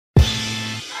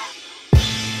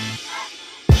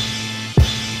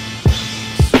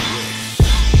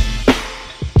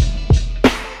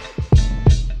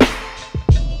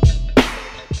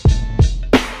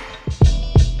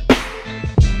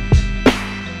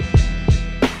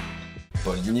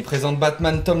Paul Dini présente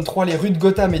Batman, tome 3, les Rues de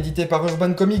Gotham, édité par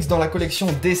Urban Comics dans la collection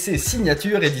DC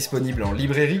Signature, est disponible en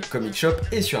librairie, comic shop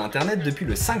et sur internet depuis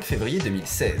le 5 février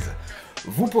 2016.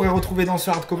 Vous pourrez retrouver dans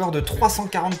ce hardcover de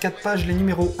 344 pages les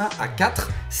numéros 1 à 4,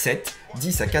 7,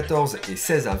 10 à 14 et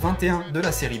 16 à 21 de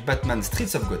la série Batman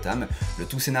Streets of Gotham, le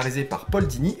tout scénarisé par Paul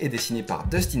Dini et dessiné par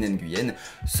Dustin Nguyen,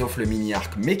 sauf le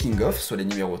mini-arc Making of, soit les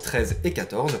numéros 13 et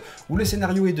 14, où le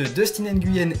scénario est de Dustin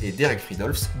Nguyen et Derek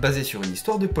Fridolfs, basé sur une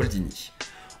histoire de Paul Dini.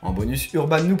 En bonus,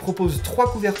 Urban nous propose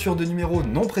 3 couvertures de numéros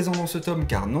non présents dans ce tome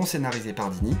car non scénarisés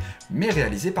par Dini, mais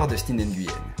réalisés par Dustin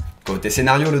Nguyen. Côté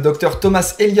scénario, le docteur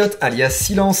Thomas Elliot, alias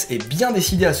Silence, est bien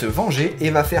décidé à se venger et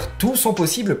va faire tout son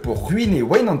possible pour ruiner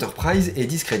Wayne Enterprise et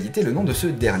discréditer le nom de ce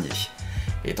dernier.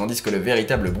 Et tandis que le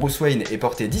véritable Bruce Wayne est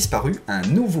porté disparu, un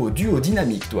nouveau duo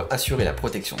dynamique doit assurer la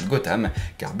protection de Gotham,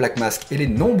 car Black Mask et les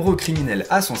nombreux criminels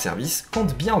à son service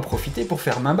comptent bien en profiter pour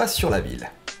faire main basse sur la ville.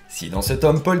 Si dans ce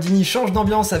tome, Paul Dini change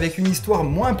d'ambiance avec une histoire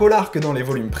moins polar que dans les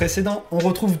volumes précédents, on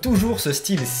retrouve toujours ce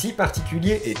style si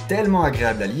particulier et tellement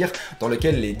agréable à lire, dans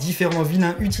lequel les différents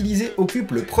vilains utilisés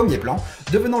occupent le premier plan,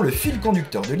 devenant le fil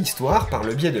conducteur de l'histoire par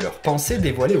le biais de leurs pensées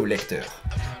dévoilées au lecteur.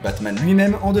 Batman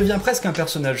lui-même en devient presque un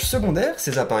personnage secondaire,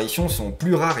 ses apparitions sont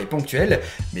plus rares et ponctuelles,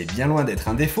 mais bien loin d'être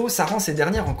un défaut, ça rend ces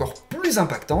dernières encore plus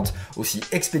impactantes, aussi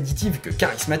expéditives que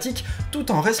charismatiques, tout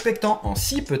en respectant en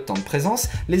si peu de temps de présence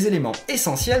les éléments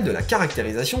essentiels de la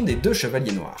caractérisation des deux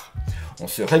chevaliers noirs. On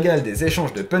se régale des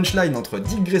échanges de punchline entre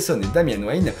Dick Grayson et Damian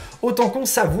Wayne, autant qu'on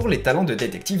savoure les talents de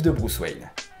détective de Bruce Wayne.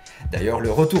 D'ailleurs, le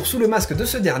retour sous le masque de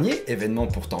ce dernier, événement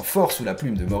pourtant fort sous la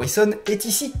plume de Morrison, est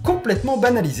ici complètement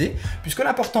banalisé, puisque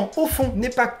l'important au fond n'est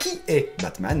pas qui est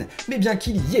Batman, mais bien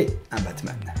qu'il y ait un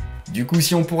Batman. Du coup,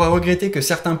 si on pourra regretter que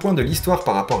certains points de l'histoire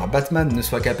par rapport à Batman ne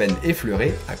soient qu'à peine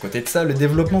effleurés, à côté de ça, le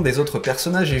développement des autres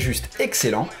personnages est juste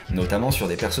excellent, notamment sur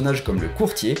des personnages comme le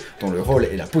courtier, dont le rôle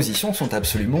et la position sont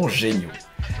absolument géniaux.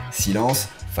 Silence,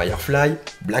 Firefly,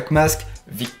 Black Mask,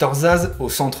 Victor Zsasz, au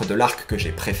centre de l'arc que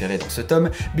j'ai préféré dans ce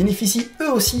tome, bénéficient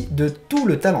eux aussi de tout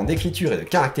le talent d'écriture et de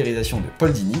caractérisation de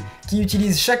Paul Dini, qui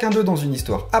utilisent chacun d'eux dans une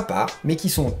histoire à part, mais qui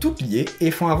sont toutes liées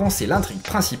et font avancer l'intrigue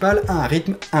principale à un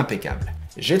rythme impeccable.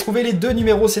 J'ai trouvé les deux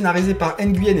numéros scénarisés par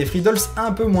Nguyen et Fridolfs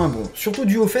un peu moins bons, surtout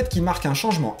dû au fait qu'ils marquent un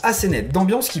changement assez net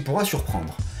d'ambiance qui pourra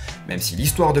surprendre. Même si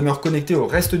l'histoire demeure connectée au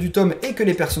reste du tome et que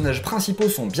les personnages principaux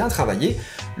sont bien travaillés,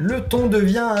 le ton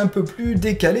devient un peu plus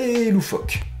décalé et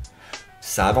loufoque.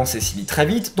 Ça avance et s'y lit très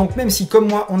vite, donc même si comme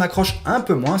moi on accroche un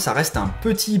peu moins, ça reste un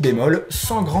petit bémol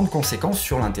sans grande conséquence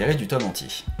sur l'intérêt du tome entier.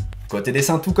 Côté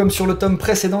dessin, tout comme sur le tome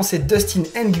précédent, c'est Dustin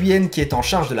Nguyen qui est en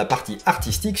charge de la partie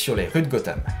artistique sur les rues de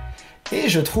Gotham. Et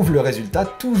je trouve le résultat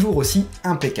toujours aussi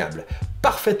impeccable.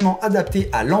 Parfaitement adapté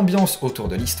à l'ambiance autour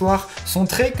de l'histoire, son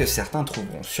trait, que certains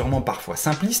trouveront sûrement parfois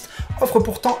simpliste, offre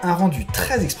pourtant un rendu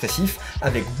très expressif,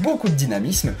 avec beaucoup de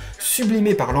dynamisme,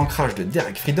 sublimé par l'ancrage de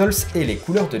Derek Fridolfs et les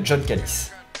couleurs de John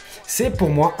Callis. C'est pour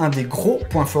moi un des gros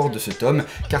points forts de ce tome,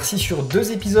 car si sur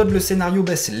 2 épisodes le scénario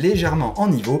baisse légèrement en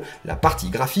niveau, la partie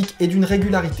graphique est d'une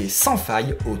régularité sans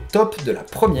faille au top de la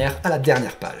première à la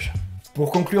dernière page. Pour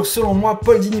conclure, selon moi,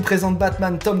 Paul Dini présente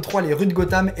Batman tome 3 les rues de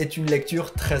Gotham est une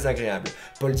lecture très agréable.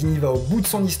 Paul Dini va au bout de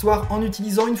son histoire en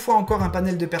utilisant une fois encore un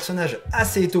panel de personnages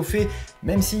assez étoffé,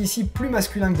 même si ici plus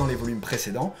masculin que dans les volumes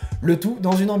précédents, le tout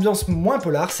dans une ambiance moins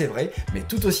polar, c'est vrai, mais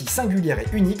tout aussi singulière et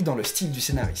unique dans le style du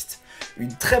scénariste.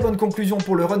 Une très bonne conclusion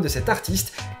pour le run de cet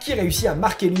artiste qui réussit à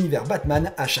marquer l'univers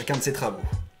Batman à chacun de ses travaux.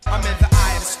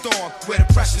 Storm, where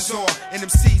the pressure's on, and them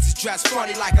seeds is dressed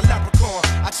funny like a leprechaun.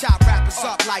 I chop rappers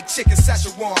up like chicken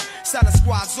Szechuan, selling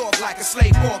squads off like a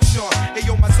slave auction. Hey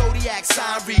yo, my zodiac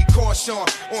sign read caution.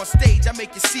 On stage I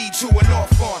make you see to and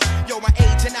off on. Yo, my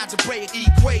age and algebraic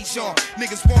equation.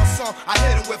 Niggas want some, I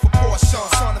hit 'em with a portion.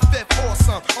 Son, the fifth or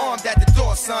son, armed at the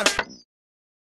door, son.